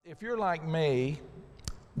If you're like me,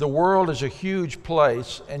 the world is a huge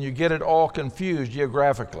place and you get it all confused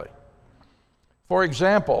geographically. For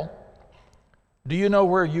example, do you know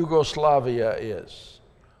where Yugoslavia is?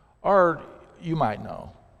 Or you might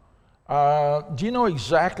know. Do you know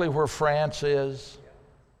exactly where France is?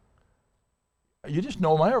 You just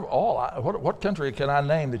know all. What country can I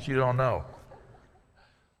name that you don't know?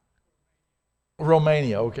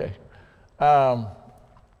 Romania, okay.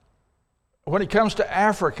 When it comes to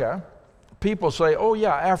Africa, people say, oh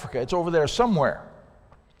yeah, Africa, it's over there somewhere.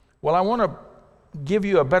 Well, I want to give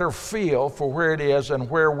you a better feel for where it is and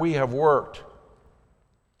where we have worked.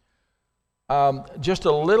 Just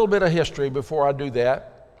a little bit of history before I do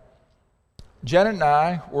that. Janet and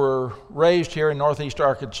I were raised here in Northeast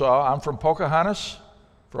Arkansas. I'm from Pocahontas.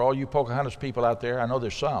 For all you Pocahontas people out there, I know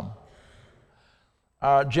there's some.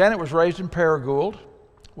 Janet was raised in Paragould.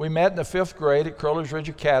 We met in the 5th grade at Crowley's Ridge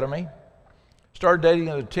Academy. Started dating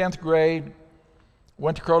in the 10th grade.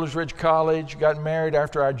 Went to Crowley's Ridge College. Got married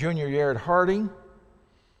after our junior year at Harding.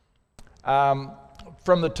 From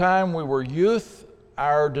the time we were youth,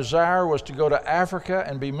 our desire was to go to Africa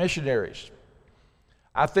and be missionaries.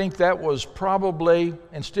 I think that was probably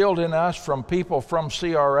instilled in us from people from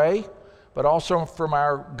CRA, but also from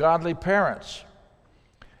our godly parents,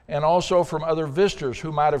 and also from other visitors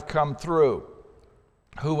who might have come through,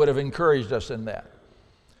 who would have encouraged us in that.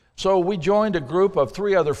 So we joined a group of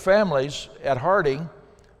 3 other families at Harding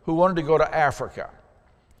who wanted to go to Africa.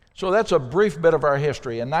 So that's a brief bit of our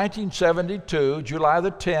history. In 1972, July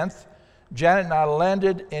the 10th, Janet and I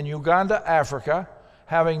landed in Uganda, Africa,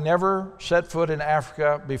 having never set foot in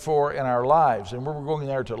Africa before in our lives, and we were going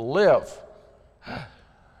there to live.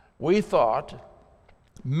 We thought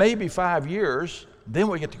maybe 5 years, then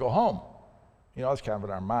we get to go home. You know, that's kind of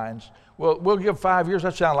in our minds. Well, we'll give 5 years.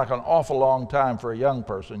 That sounds like an awful long time for a young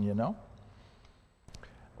person, you know.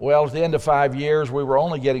 Well, at the end of 5 years, we were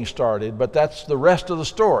only getting started, but that's the rest of the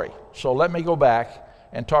story. So let me go back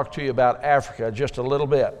and talk to you about Africa just a little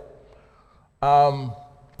bit.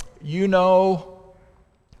 You know,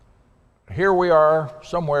 here we are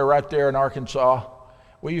somewhere right there in Arkansas.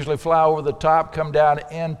 We usually fly over the top, come down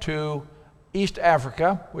into East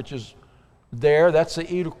Africa, which is there. That's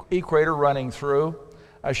the equator running through.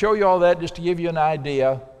 I show you all that just to give you an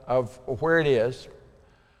idea of where it is.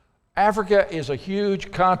 Africa is a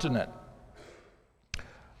huge continent.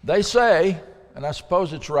 They say, and I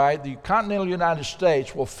suppose it's right, the continental United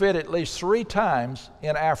States will fit at least 3 times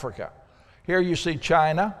in Africa. Here you see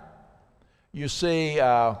China. You see,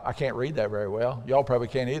 I can't read that very well. Y'all probably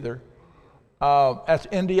can't either. That's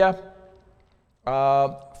India,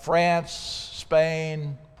 France,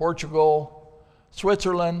 Spain, Portugal,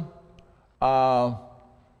 Switzerland.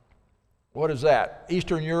 What is that?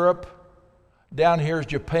 Eastern Europe. Down here is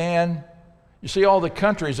Japan. You see all the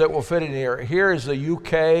countries that will fit in here. Here is the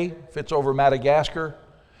UK, fits over Madagascar.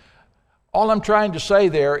 All I'm trying to say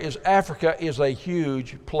there is Africa is a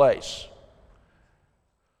huge place.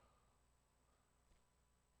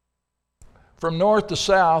 From north to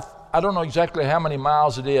south, I don't know exactly how many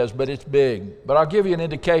miles it is, but it's big. But I'll give you an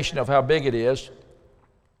indication of how big it is.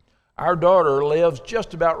 Our daughter lives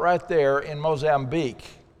just about right there in Mozambique.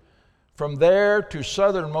 From there to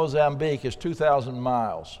southern Mozambique is 2,000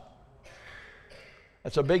 miles.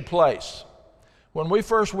 That's a big place. When we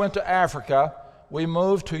first went to Africa, we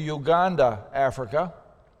moved to Uganda, Africa,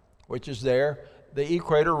 which is there. The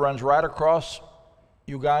equator runs right across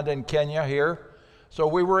Uganda and Kenya here. So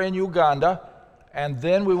we were in Uganda, and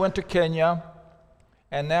then we went to Kenya,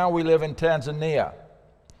 and now we live in Tanzania.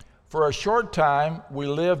 For a short time, we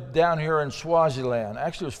lived down here in Swaziland.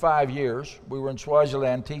 Actually, it was 5 years. We were in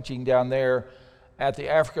Swaziland teaching down there at the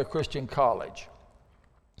Africa Christian College.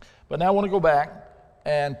 But now I want to go back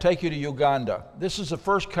and take you to Uganda. This is the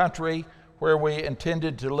first country where we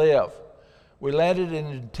intended to live. We landed in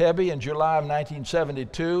Entebbe in July of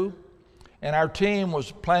 1972, and our team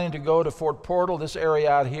was planning to go to Fort Portal, this area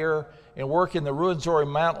out here, and work in the Ruwenzori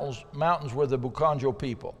mountains with the Bukonjo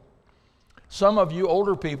people. Some of you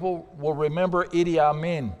older people will remember Idi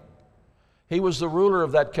Amin. He was the ruler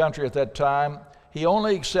of that country at that time. He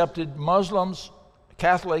only accepted Muslims,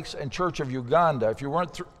 Catholics, and Church of Uganda. If you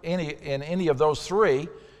weren't in any of those 3,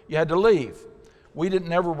 you had to leave. We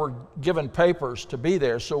never were given papers to be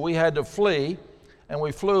there, so we had to flee, and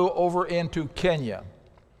we flew over into Kenya.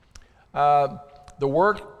 The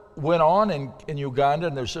work went on in Uganda,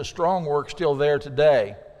 and there's a strong work still there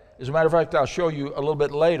today. As a matter of fact, I'll show you a little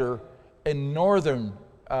bit later. In northwestern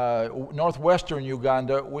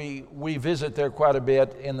Uganda, we visit there quite a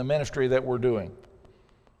bit in the ministry that we're doing.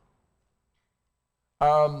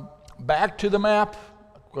 Back to the map,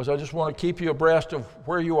 because I just want to keep you abreast of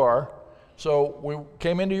where you are. So we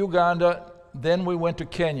came into Uganda, then we went to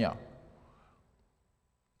Kenya.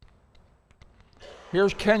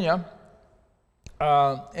 Here's Kenya.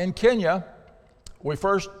 In Kenya, we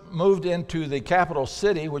first moved into the capital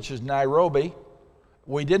city, which is Nairobi.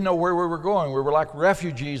 We didn't know where we were going. We were like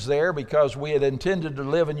refugees there because we had intended to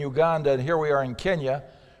live in Uganda, and here we are in Kenya.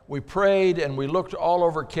 We prayed and we looked all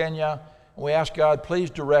over Kenya, and we asked God, please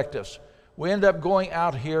direct us. We ended up going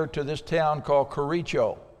out here to this town called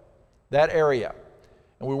Kericho, that area.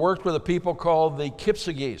 And we worked with a people called the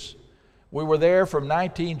Kipsigis. We were there from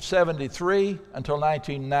 1973 until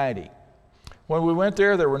 1990. When we went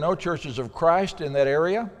there were no churches of Christ in that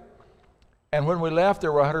area. And when we left,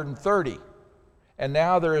 there were 130. And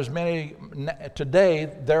now today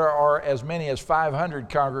there are as many as 500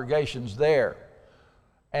 congregations there.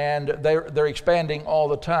 And they're expanding all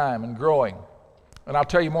the time and growing. And I'll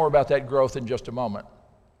tell you more about that growth in just a moment.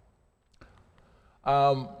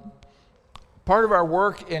 Part of our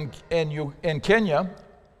work in Kenya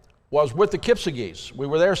was with the Kipsigis. We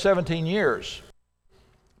were there 17 years.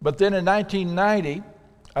 But then in 1990,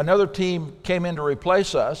 another team came in to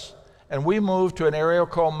replace us, and we moved to an area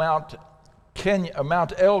called Mount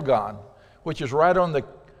Elgon, which is right on the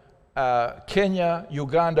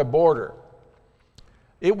Kenya-Uganda border.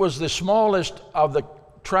 It was the smallest of the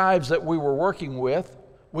tribes that we were working with.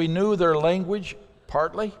 We knew their language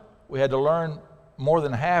partly. We had to learn more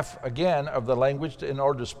than half, again, of the language in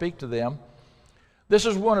order to speak to them. This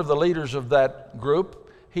is one of the leaders of that group.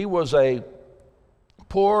 He was a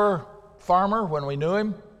poor farmer when we knew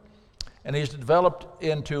him, and he's developed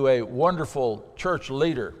into a wonderful church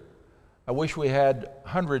leader. I wish we had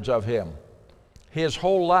hundreds of him. His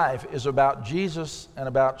whole life is about Jesus and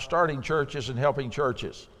about starting churches and helping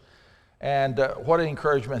churches. And what an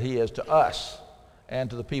encouragement he is to us and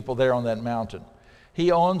to the people there on that mountain.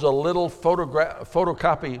 He owns a little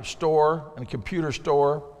photocopy store and computer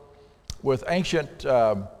store with ancient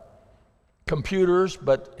computers,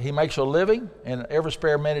 but he makes a living, and every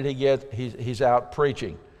spare minute he gets, he's out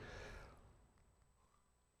preaching.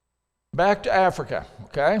 Back to Africa,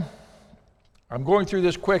 okay? I'm going through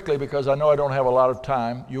this quickly because I know I don't have a lot of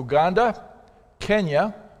time. Uganda,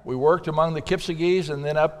 Kenya, we worked among the Kipsigis, and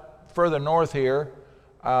then up further north here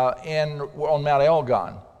on Mount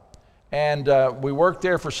Elgon. And we worked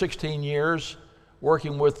there for 16 years,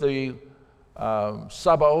 working with the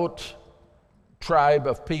Sabaot tribe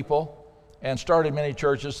of people, and started many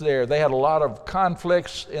churches there. They had a lot of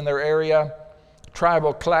conflicts in their area,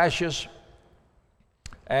 tribal clashes,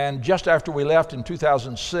 and just after we left in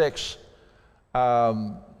 2006,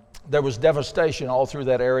 there was devastation all through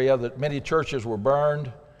that area. That many churches were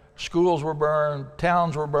burned, schools were burned,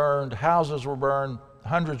 towns were burned, houses were burned,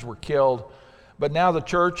 hundreds were killed. But now the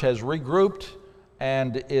church has regrouped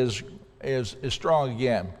and is strong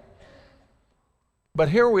again. But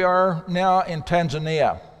here we are now in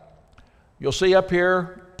Tanzania. You'll see up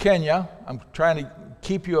here Kenya. I'm trying to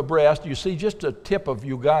keep you abreast. You see just a tip of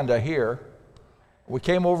Uganda here. We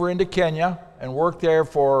came over into Kenya and worked there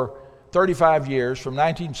for 35 years, from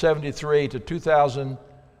 1973 to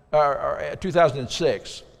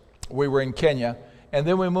 2006. We were in Kenya. And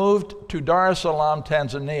then we moved to Dar es Salaam,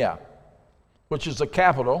 Tanzania, which is the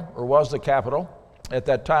capital, or was the capital at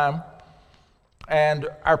that time. And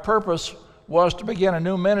our purpose was to begin a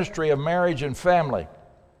new ministry of marriage and family.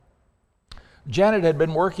 Janet had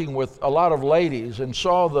been working with a lot of ladies and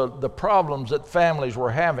saw the problems that families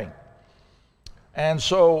were having. And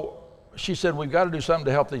so she said, we've got to do something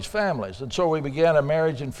to help these families. And so we began a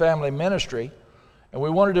marriage and family ministry. And we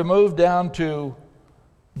wanted to move down to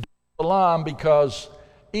Dar es Salaam because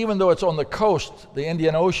even though it's on the coast, the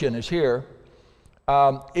Indian Ocean is here,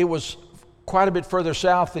 it was quite a bit further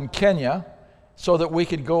south than Kenya, so that we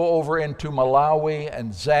could go over into Malawi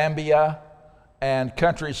and Zambia and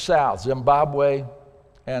countries south, Zimbabwe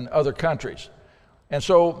and other countries. And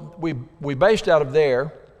so we based out of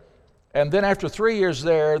there. And then after 3 years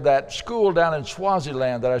there, that school down in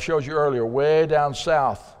Swaziland that I showed you earlier, way down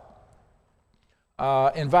south,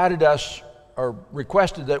 invited us or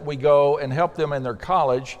requested that we go and help them in their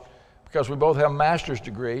college, because we both have master's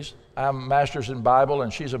degrees. I'm a master's in Bible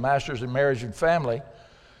and she's a master's in marriage and family.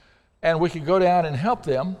 And we could go down and help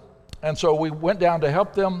them. And so we went down to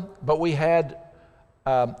help them, but we had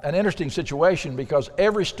an interesting situation because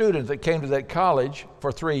every student that came to that college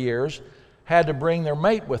for 3 years had to bring their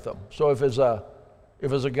mate with them. So if it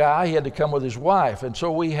was a guy, he had to come with his wife. And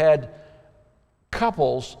so we had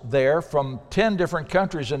couples there from 10 different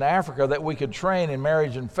countries in Africa that we could train in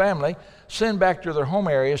marriage and family, send back to their home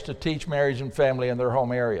areas to teach marriage and family in their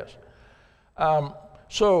home areas.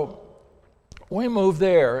 So we moved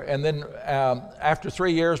there, and then after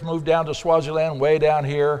 3 years, moved down to Swaziland, way down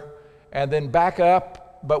here, and then back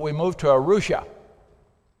up, but we moved to Arusha.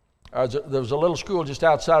 There was a little school just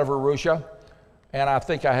outside of Arusha, and I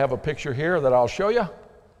think I have a picture here that I'll show you.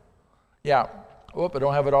 Yeah, I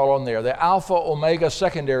don't have it all on there. The Alpha Omega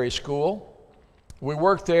Secondary School. We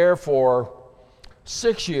worked there for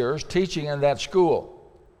 6 years teaching in that school.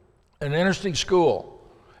 An interesting school.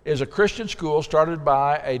 Is a Christian school started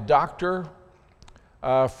by a doctor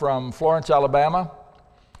from Florence, Alabama,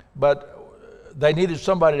 but they needed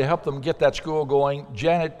somebody to help them get that school going.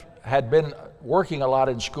 Janet had been working a lot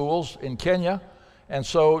in schools in Kenya, and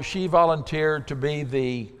so she volunteered to be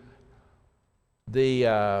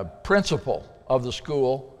the principal of the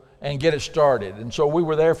school and get it started. And so we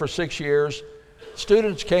were there for 6 years.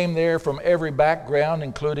 Students came there from every background,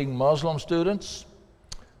 including Muslim students,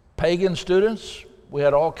 pagan students. We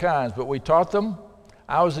had all kinds, but we taught them.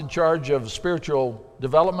 I was in charge of spiritual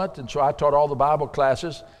development, and so I taught all the Bible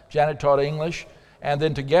classes. Janet taught English, and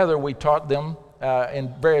then together we taught them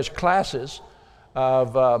in various classes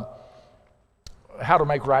of how to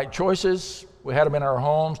make right choices. We had them in our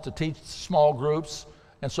homes to teach small groups,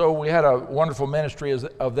 and so we had a wonderful ministry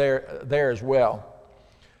there as well.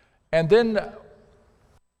 And then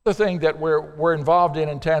the thing that we're involved in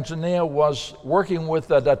Tanzania was working with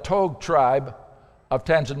the Datog tribe of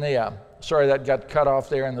Tanzania. Sorry, that got cut off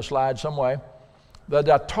there in the slide some way. The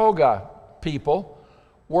Datoga people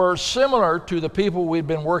were similar to the people we'd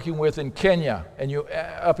been working with in Kenya, and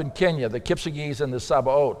up in Kenya, the Kipsigis and the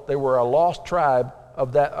Sabaot. They were a lost tribe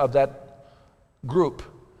of that group.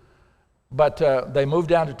 But they moved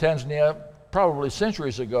down to Tanzania probably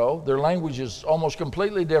centuries ago. Their language is almost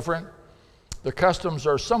completely different. Their customs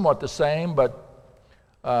are somewhat the same, but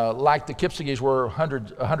like the Kipsigis were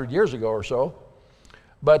 100 years ago or so.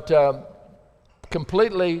 But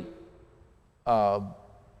completely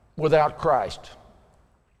without Christ.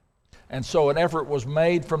 And so an effort was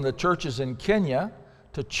made from the churches in Kenya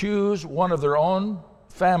to choose one of their own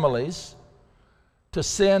families to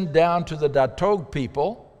send down to the Datog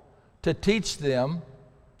people to teach them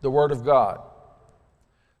the Word of God.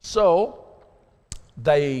 So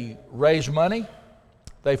they raised money,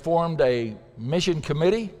 they formed a mission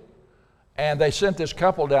committee, and they sent this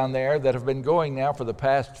couple down there that have been going now for the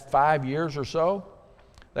past 5 years or so.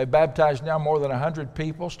 They've baptized now more than 100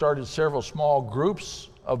 people, started several small groups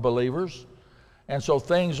of believers, and so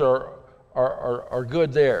things are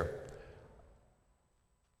good there.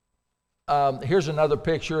 Here's another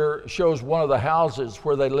picture, shows one of the houses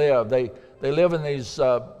where they live. They live in these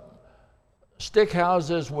stick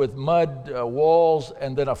houses with mud walls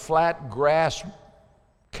and then a flat grass,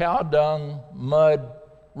 cow dung, mud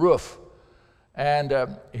roof.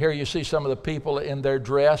 And here you see some of the people in their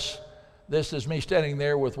dress. This is me standing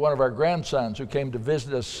there with one of our grandsons who came to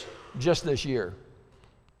visit us just this year.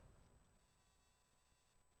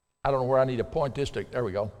 I don't know where I need to point this to. There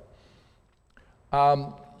we go.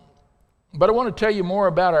 But I want to tell you more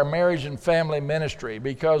about our marriage and family ministry,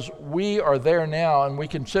 because we are there now and we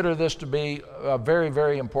consider this to be a very,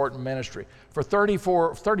 very important ministry. For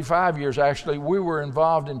 35 years actually, we were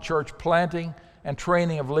involved in church planting and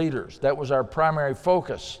training of leaders. That was our primary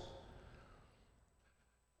focus.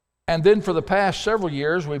 And then for the past several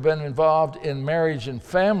years, we've been involved in marriage and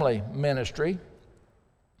family ministry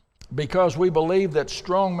because we believe that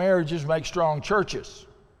strong marriages make strong churches.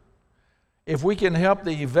 If we can help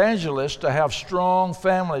the evangelists to have strong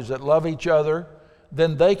families that love each other,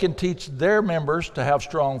 then they can teach their members to have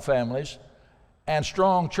strong families, and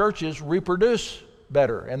strong churches reproduce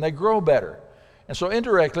better and they grow better. And so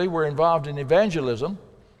indirectly, we're involved in evangelism.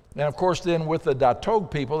 And of course, then with the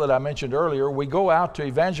Datog people that I mentioned earlier, we go out to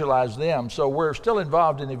evangelize them. So we're still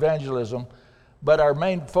involved in evangelism, but our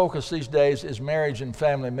main focus these days is marriage and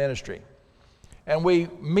family ministry. And we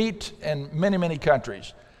meet in many, many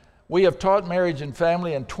countries. We have taught marriage and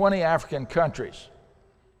family in 20 African countries,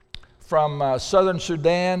 from southern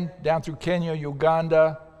Sudan down through Kenya,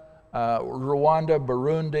 Uganda, Rwanda,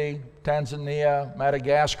 Burundi, Tanzania,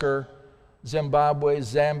 Madagascar, Zimbabwe,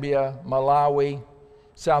 Zambia, Malawi,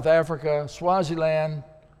 South Africa, Swaziland,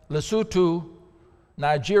 Lesotho,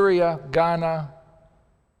 Nigeria, Ghana,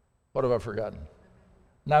 what have I forgotten?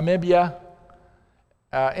 Namibia.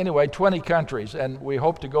 Anyway, 20 countries, and we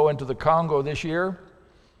hope to go into the Congo this year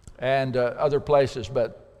and other places.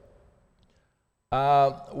 But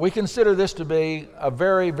we consider this to be a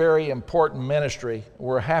very, very important ministry.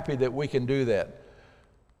 We're happy that we can do that.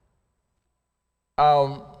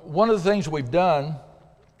 One of the things we've done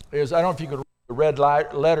is, I don't know if you could read the red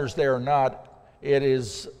letters there or not, it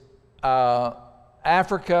is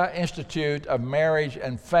Africa Institute of Marriage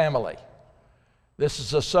and Family. This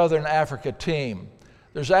is a Southern Africa team.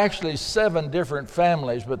 There's actually 7 different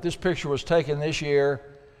families, but this picture was taken this year,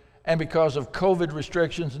 and because of COVID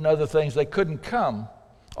restrictions and other things, they couldn't come,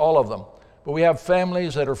 all of them. But we have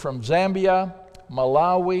families that are from Zambia,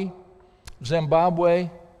 Malawi, Zimbabwe,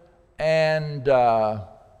 and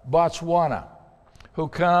Botswana who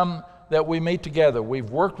come that we meet together. We've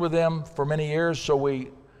worked with them for many years, so we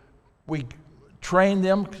train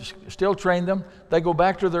them, still train them. They go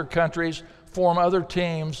back to their countries, form other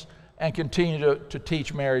teams, and continue to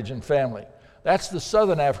teach marriage and family. That's the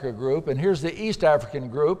Southern Africa group, and here's the East African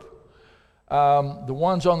group. The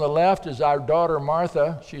ones on the left is our daughter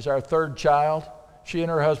Martha. She's our 3rd child. She and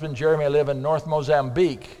her husband Jeremy live in North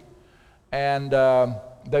Mozambique, and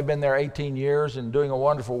they've been there 18 years and doing a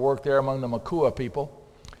wonderful work there among the Makua people.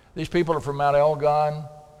 These people are from Mount Elgon.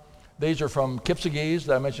 These are from Kipsigis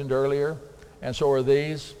that I mentioned earlier, and so are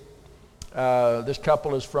these. This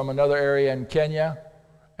couple is from another area in Kenya,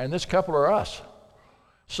 and this couple are us.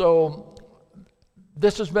 So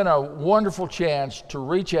this has been a wonderful chance to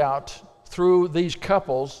reach out through these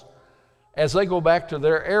couples as they go back to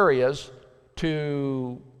their areas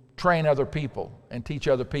to train other people and teach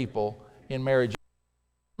other people in marriage.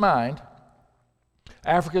 Mind,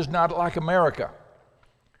 Africa is not like America.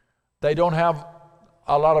 They don't have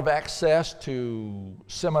a lot of access to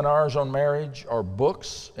seminars on marriage or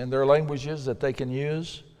books in their languages that they can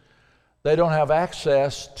use. They don't have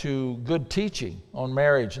access to good teaching on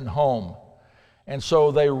marriage and home. And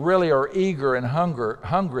so they really are eager and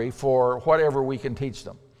hungry for whatever we can teach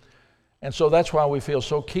them. And so that's why we feel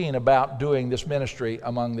so keen about doing this ministry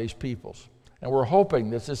among these peoples. And we're hoping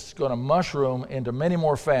that this is going to mushroom into many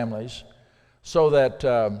more families so that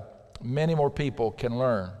many more people can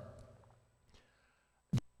learn.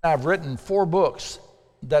 I've written 4 books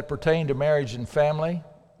that pertain to marriage and family.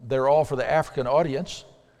 They're all for the African audience,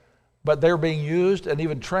 but they're being used and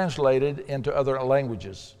even translated into other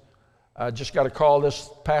languages. I just got a call this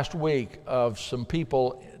past week of some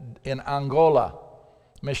people in Angola,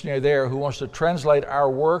 missionary there, who wants to translate our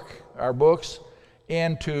work, our books,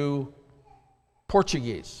 into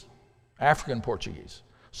Portuguese, African Portuguese,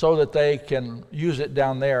 so that they can use it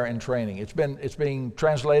down there in training. It's being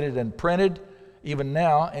translated and printed even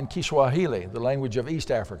now in Kiswahili, the language of East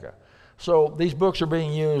Africa. So these books are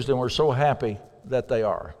being used, and we're so happy that they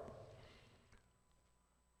are.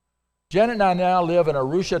 Janet and I now live in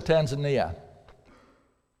Arusha, Tanzania.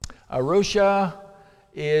 Arusha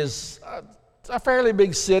is a fairly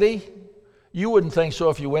big city. You wouldn't think so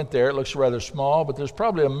if you went there. It looks rather small, but there's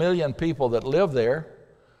probably 1 million people that live there.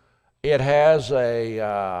 It has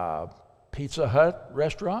a Pizza Hut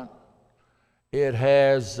restaurant. It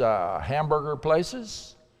has hamburger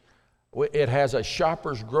places. It has a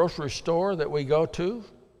Shoppers grocery store that we go to.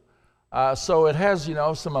 So it has,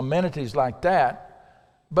 some amenities like that.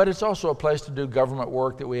 But it's also a place to do government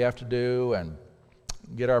work that we have to do and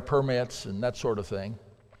get our permits and that sort of thing.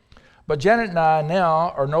 But Janet and I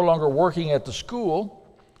now are no longer working at the school.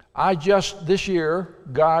 I just this year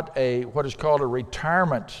got what is called a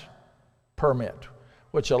retirement permit,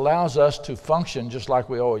 which allows us to function just like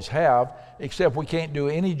we always have, except we can't do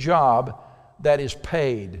any job that is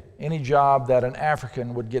paid, any job that an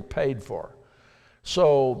African would get paid for.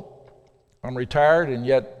 So I'm retired, and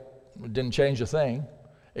yet it didn't change a thing,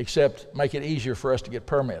 except make it easier for us to get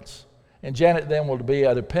permits. And Janet then will be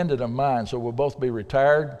a dependent of mine, so we'll both be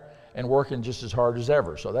retired and working just as hard as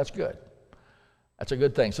ever, so that's good. That's a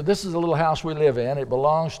good thing. So this is a little house we live in.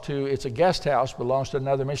 It's a guest house, belongs to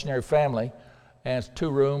another missionary family, and it's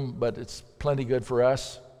 2-room, but it's plenty good for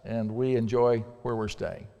us, and we enjoy where we're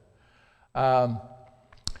staying.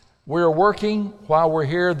 We're working while we're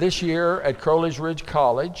here this year at Crowley's Ridge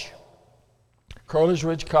College. Crowley's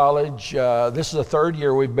Ridge College, this is the 3rd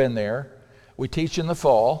year we've been there. We teach in the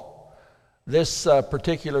fall. This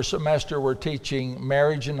particular semester we're teaching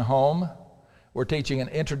marriage and home. We're teaching an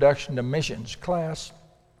introduction to missions class.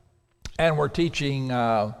 And we're teaching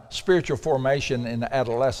spiritual formation in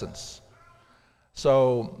adolescence.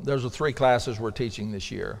 So those are 3 classes we're teaching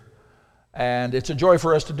this year. And it's a joy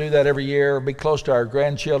for us to do that every year, be close to our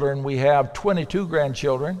grandchildren. We have 22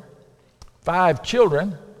 grandchildren, 5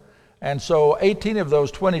 children, and so 18 of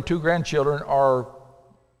those 22 grandchildren are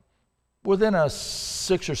within a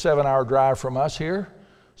 6 or 7 hour drive from us here,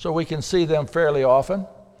 so we can see them fairly often.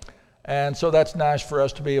 And so that's nice for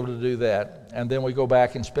us to be able to do that. And then we go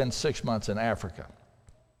back and spend 6 months in Africa.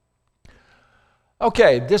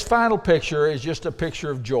 Okay, this final picture is just a picture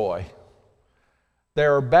of joy.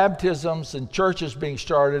 There are baptisms and churches being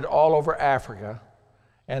started all over Africa.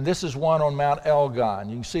 And this is one on Mount Elgon.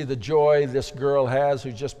 You can see the joy this girl has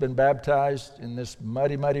who's just been baptized in this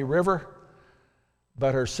muddy, muddy river.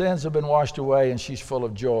 but her sins have been washed away and she's full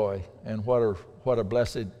of joy. And what a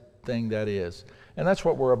blessed thing that is. And that's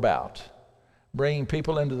what we're about. Bringing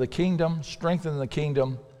people into the kingdom, strengthening the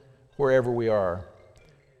kingdom wherever we are.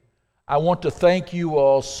 I want to thank you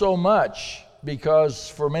all so much because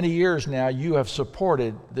for many years now you have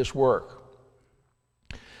supported this work.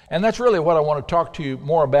 And that's really what I want to talk to you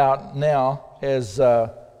more about now as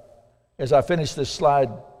I finish this slide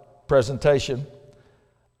presentation.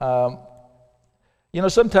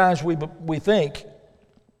 Sometimes we think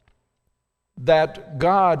that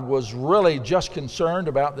God was really just concerned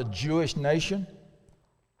about the Jewish nation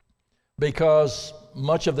because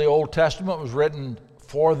much of the Old Testament was written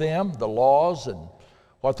for them, the laws and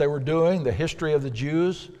what they were doing, the history of the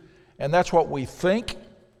Jews, and that's what we think.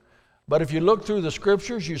 But if you look through the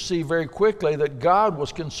scriptures, you see very quickly that God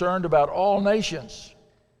was concerned about all nations.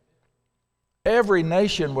 Every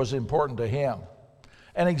nation was important to him.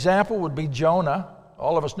 An example would be Jonah.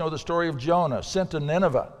 All of us know the story of Jonah, sent to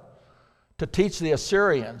Nineveh to teach the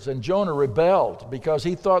Assyrians, and Jonah rebelled because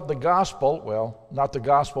he thought the gospel, well, not the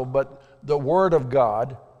gospel, but the word of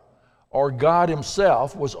God, or God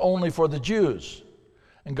himself, was only for the Jews.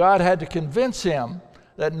 And God had to convince him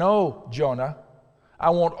that, no, Jonah, I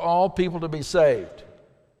want all people to be saved.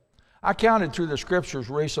 I counted through the scriptures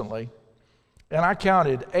recently, and I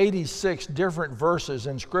counted 86 different verses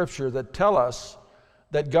in scripture that tell us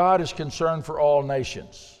that God is concerned for all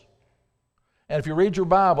nations. And if you read your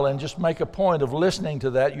Bible and just make a point of listening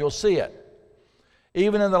to that, you'll see it.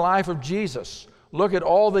 Even in the life of Jesus, look at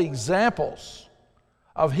all the examples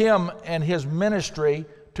of him and his ministry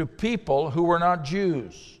to people who were not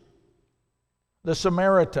Jews. The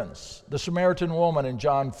Samaritans, the Samaritan woman in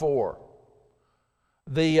John 4.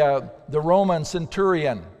 The Roman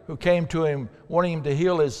centurion who came to him wanting him to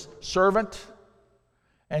heal his servant.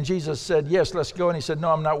 And Jesus said, yes, let's go. And he said,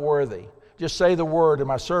 no, I'm not worthy. Just say the word and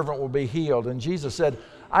my servant will be healed. And Jesus said,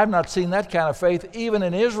 I've not seen that kind of faith even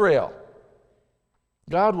in Israel.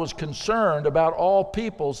 God was concerned about all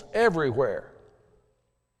peoples everywhere.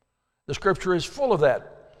 The scripture is full of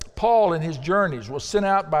that. Paul in his journeys was sent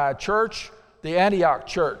out by a church, the Antioch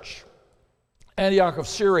church, Antioch of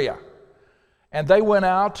Syria. And they went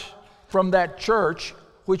out from that church,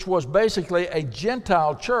 which was basically a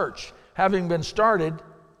Gentile church, having been started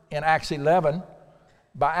in Acts 11.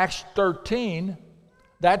 By Acts 13,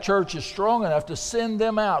 that church is strong enough to send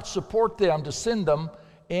them out, support them, to send them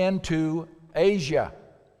into Asia.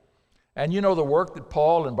 And you know the work that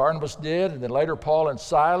Paul and Barnabas did, and then later Paul and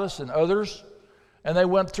Silas and others. And they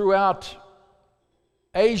went throughout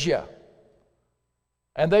Asia.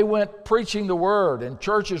 And they went preaching the word, and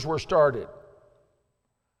churches were started.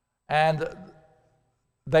 And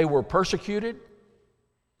they were persecuted.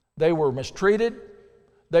 They were mistreated.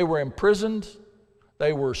 They were imprisoned.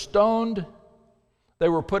 They were stoned. They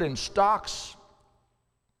were put in stocks.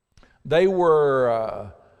 They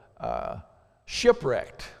were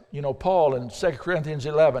shipwrecked. You know, Paul in 2 Corinthians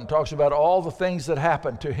 11 talks about all the things that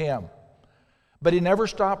happened to him. But he never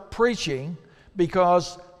stopped preaching,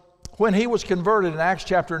 because when he was converted in Acts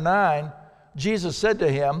chapter 9, Jesus said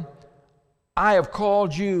to him, I have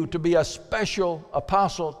called you to be a special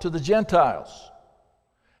apostle to the Gentiles.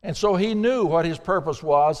 And so he knew what his purpose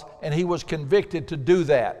was, and he was convicted to do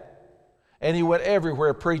that. And he went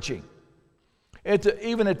everywhere preaching.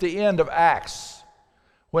 Even at the end of Acts,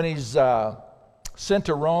 when he's sent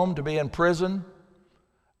to Rome to be in prison,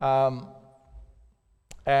 and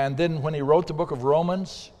then when he wrote the book of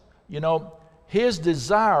Romans, you know, his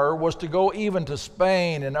desire was to go even to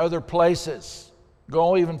Spain and other places,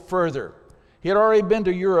 go even further. He had already been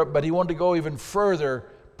to Europe, but he wanted to go even further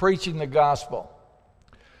preaching the gospel.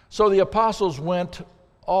 So the apostles went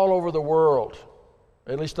all over the world,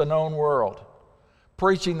 at least the known world,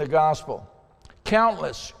 preaching the gospel.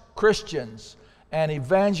 Countless Christians and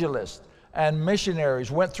evangelists and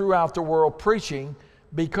missionaries went throughout the world preaching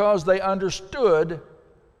because they understood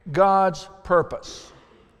God's purpose.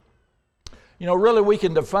 You know, really we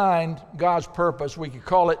can define God's purpose. We could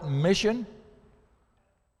call it mission.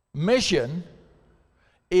 Mission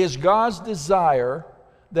is God's desire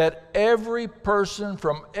that every person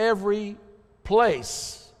from every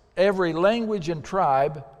place, every language and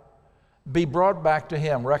tribe be brought back to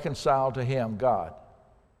Him, reconciled to Him, God.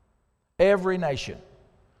 Every nation.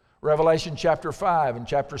 Revelation chapter 5 and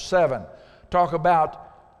chapter 7 talk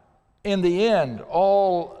about, in the end,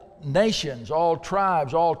 all nations, all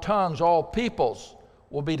tribes, all tongues, all peoples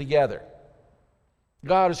will be together.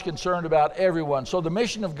 God is concerned about everyone. So the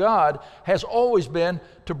mission of God has always been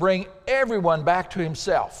to bring everyone back to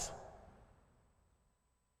Himself.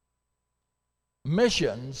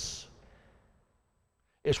 Missions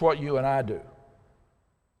is what you and I do.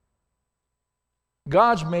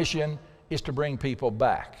 God's mission is to bring people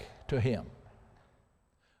back to Him.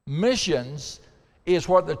 Missions is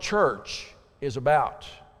what the church is about.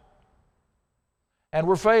 And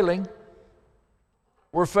we're failing.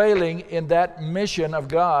 We're failing in that mission of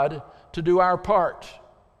God to do our part.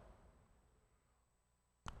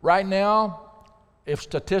 Right now, if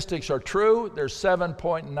statistics are true, there's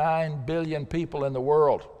 7.9 billion people in the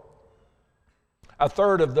world. A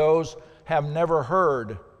third of those have never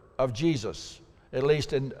heard of Jesus, at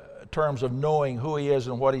least in terms of knowing who He is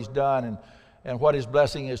and what He's done and what His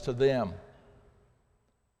blessing is to them.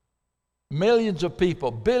 Millions of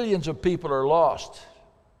people, billions of people are lost.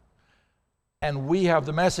 And we have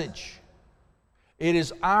the message. It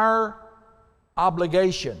is our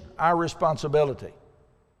obligation, our responsibility.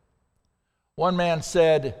 One man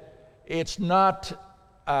said, it's not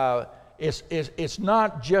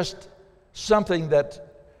just something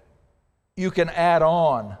that you can add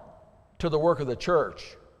on to the work of the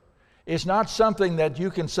church. It's not something that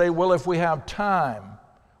you can say, well, if we have time,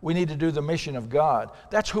 we need to do the mission of God.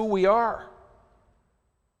 That's who we are.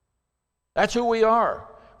 That's who we are.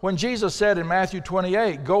 When Jesus said in Matthew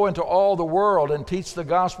 28, go into all the world and teach the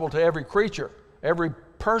gospel to every creature, every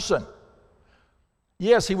person.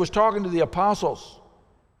 Yes, He was talking to the apostles,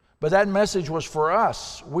 but that message was for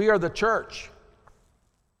us. We are the church.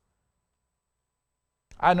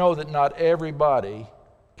 I know that not everybody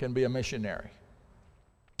can be a missionary.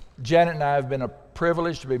 Janet and I have been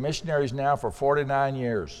privileged to be missionaries now for 49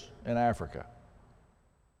 years in Africa.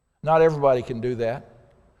 Not everybody can do that.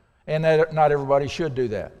 And not everybody should do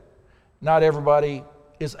that. Not everybody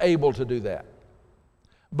is able to do that.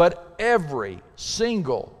 But every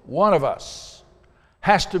single one of us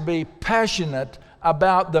has to be passionate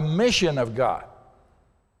about the mission of God.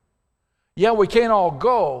 Yeah, we can't all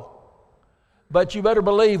go, but you better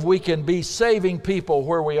believe we can be saving people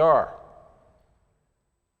where we are.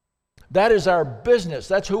 That is our business.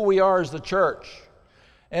 That's who we are as the church.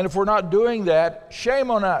 And if we're not doing that,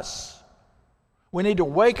 shame on us. We need to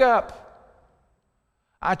wake up.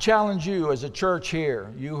 I challenge you as a church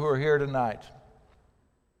here, you who are here tonight.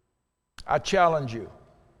 I challenge you.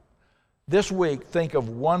 This week, think of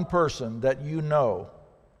one person that you know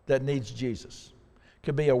that needs Jesus. It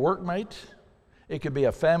could be a workmate. It could be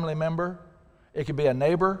a family member. It could be a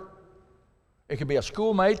neighbor. It could be a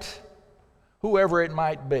schoolmate. Whoever it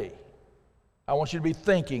might be. I want you to be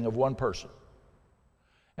thinking of one person.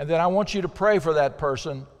 And then I want you to pray for that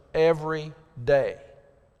person every day.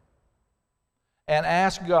 And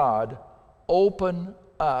ask God, open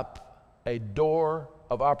up a door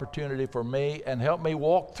of opportunity for me and help me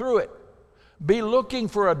walk through it. Be looking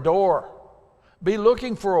for a door. Be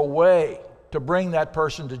looking for a way to bring that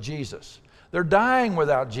person to Jesus. They're dying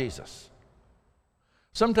without Jesus.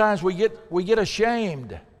 Sometimes we get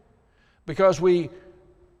ashamed because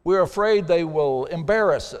we're afraid they will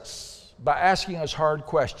embarrass us by asking us hard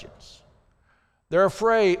questions. We're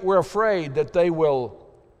afraid that they will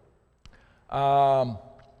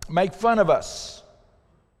make fun of us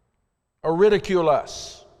or ridicule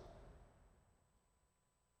us.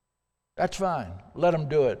 That's fine. Let them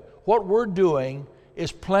do it. What we're doing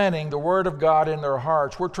is planting the Word of God in their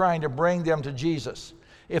hearts. We're trying to bring them to Jesus.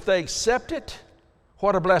 If they accept it,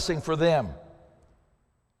 what a blessing for them.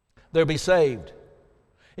 They'll be saved.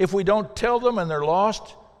 If we don't tell them and they're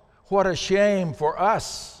lost, what a shame for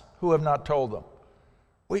us who have not told them.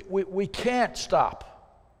 We can't stop.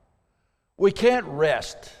 We can't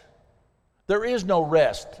rest. There is no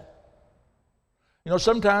rest. You know,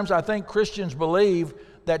 sometimes I think Christians believe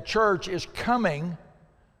that church is coming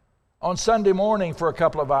on Sunday morning for a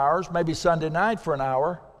couple of hours, maybe Sunday night for an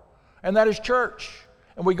hour, and that is church.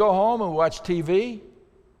 And we go home and we watch TV,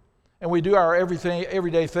 and we do our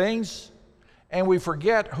everyday things, and we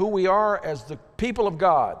forget who we are as the people of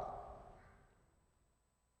God.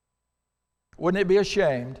 Wouldn't it be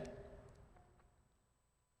ashamed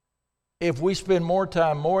if we spend more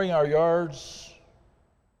time mowing our yards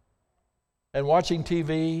and watching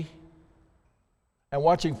TV and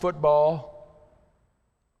watching football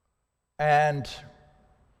and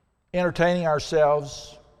entertaining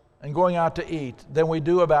ourselves and going out to eat than we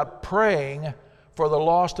do about praying for the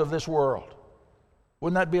lost of this world?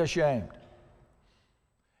 Wouldn't that be ashamed?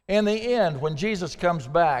 In the end, when Jesus comes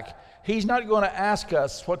back, He's not going to ask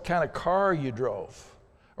us what kind of car you drove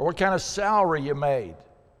or what kind of salary you made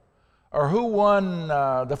or who won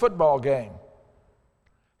the football game.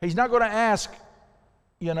 He's not going to ask,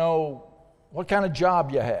 what kind of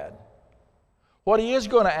job you had. What He is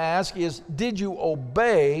going to ask is, did you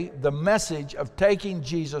obey the message of taking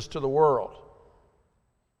Jesus to the world?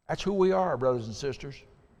 That's who we are, brothers and sisters.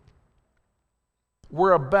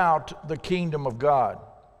 we're about the kingdom of God.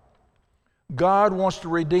 God wants to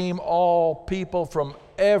redeem all people from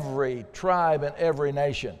every tribe and every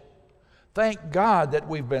nation. Thank God that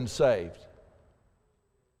we've been saved.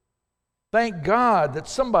 Thank God that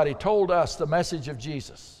somebody told us the message of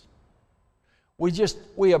Jesus.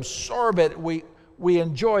 We absorb it. We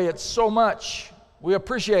enjoy it so much. We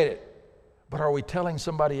appreciate it. But are we telling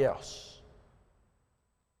somebody else?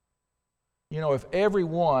 You know, if every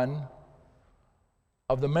one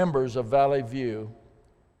of the members of Valley View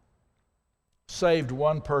saved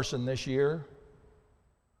one person this year,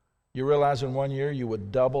 you realize in 1 year you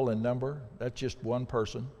would double in number. That's just one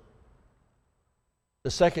person.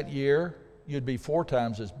 The second year, you'd be 4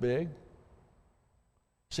 times as big.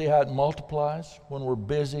 See how it multiplies when we're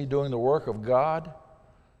busy doing the work of God?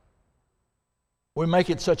 We make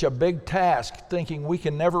it such a big task thinking we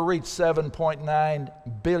can never reach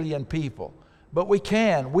 7.9 billion people. But we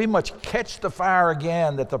can. We must catch the fire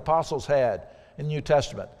again that the apostles had in the New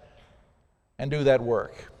Testament and do that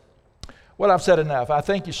work. Well, I've said enough. I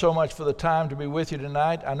thank you so much for the time to be with you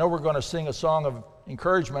tonight. I know we're going to sing a song of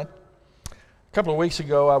encouragement. A couple of weeks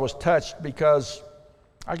ago, I was touched because,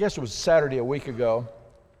 I guess it was Saturday a week ago,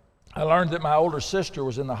 I learned that my older sister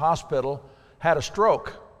was in the hospital, had a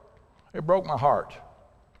stroke. It broke my heart.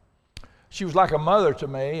 She was like a mother to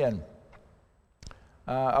me, and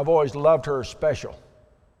I've always loved her special.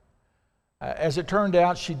 As it turned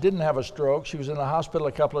out, she didn't have a stroke. She was in the hospital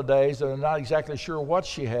a couple of days, and I'm not exactly sure what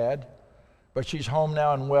she had, but she's home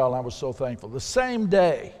now and well, and I was so thankful. The same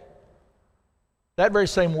day, that very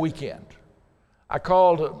same weekend, I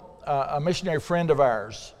called a missionary friend of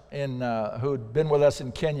ours who had been with us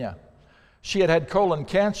in Kenya. She had had colon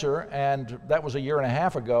cancer, and that was 1.5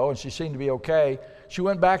 years ago, and she seemed to be okay. She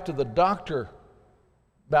went back to the doctor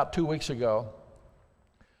about 2 weeks ago.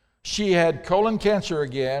 She had colon cancer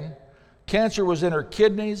again. Cancer was in her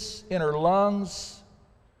kidneys, in her lungs,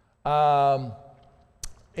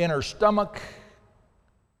 in her stomach.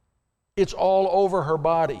 It's all over her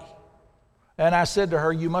body. And I said to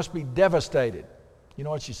her, "You must be devastated." You know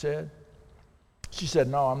what she said? She said,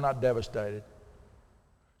 "No, I'm not devastated."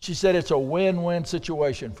 She said, "It's a win-win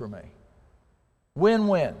situation for me.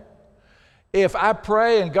 Win-win. If I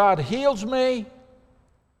pray and God heals me,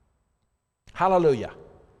 hallelujah.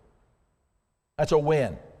 That's a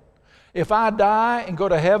win. If I die and go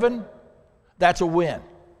to heaven, that's a win.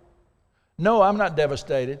 No, I'm not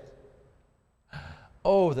devastated.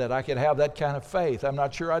 Oh, that I could have that kind of faith. I'm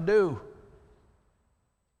not sure I do."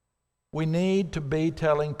 We need to be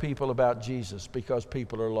telling people about Jesus because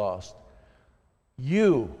people are lost.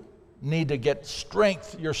 You need to get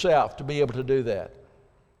strength yourself to be able to do that.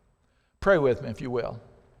 Pray with me, if you will.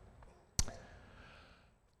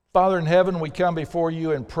 Father in heaven, we come before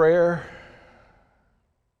you in prayer.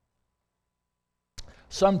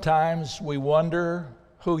 Sometimes we wonder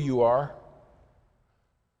who you are.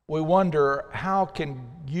 We wonder, how can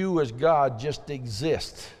you as God just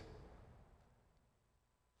exist?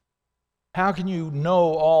 How can you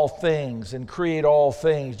know all things and create all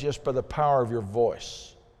things just by the power of your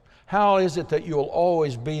voice? How is it that you'll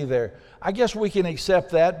always be there? I guess we can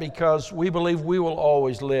accept that because we believe we will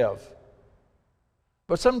always live.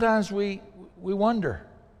 But sometimes we wonder.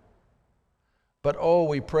 But oh,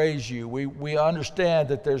 we praise you. We understand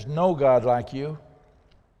that there's no God like you,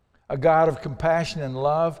 a God of compassion and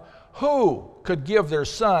love. Who could give their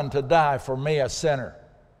son to die for me, a sinner?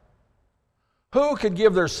 Who could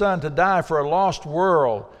give their son to die for a lost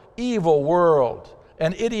world, evil world,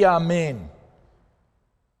 an Idi Amin?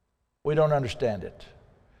 We don't understand it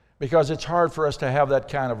because it's hard for us to have that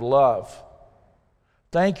kind of love.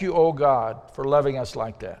 Thank you, oh God, for loving us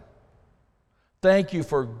like that. Thank you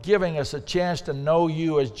for giving us a chance to know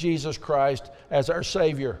you as Jesus Christ, as our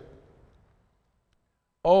Savior.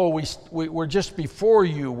 Oh, we're just before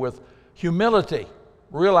you with humility,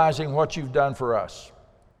 realizing what you've done for us.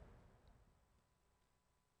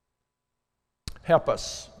 Help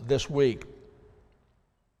us this week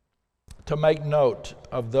to make note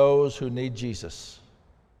of those who need Jesus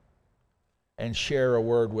and share a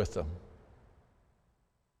word with them.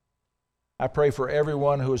 I pray for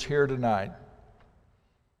everyone who is here tonight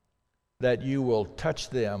that you will touch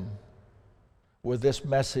them with this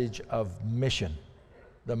message of mission,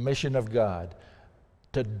 the mission of God,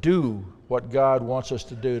 to do what God wants us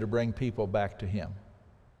to do to bring people back to Him.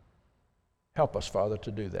 Help us, Father,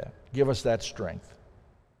 to do that. Give us that strength.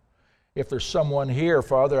 If there's someone here,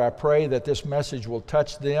 Father, I pray that this message will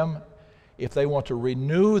touch them if they want to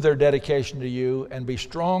renew their dedication to you and be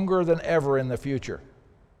stronger than ever in the future.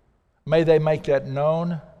 May they make that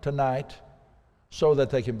known tonight so that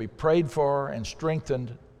they can be prayed for and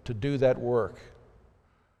strengthened to do that work.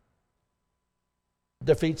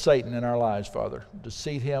 defeat Satan in our lives, Father.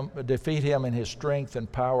 Defeat him in his strength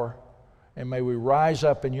and power. And may we rise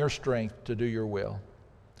up in your strength to do your will.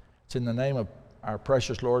 It's in the name of our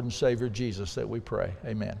precious Lord and Savior Jesus that we pray.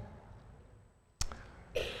 Amen.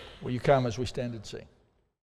 Will you come as we stand and sing?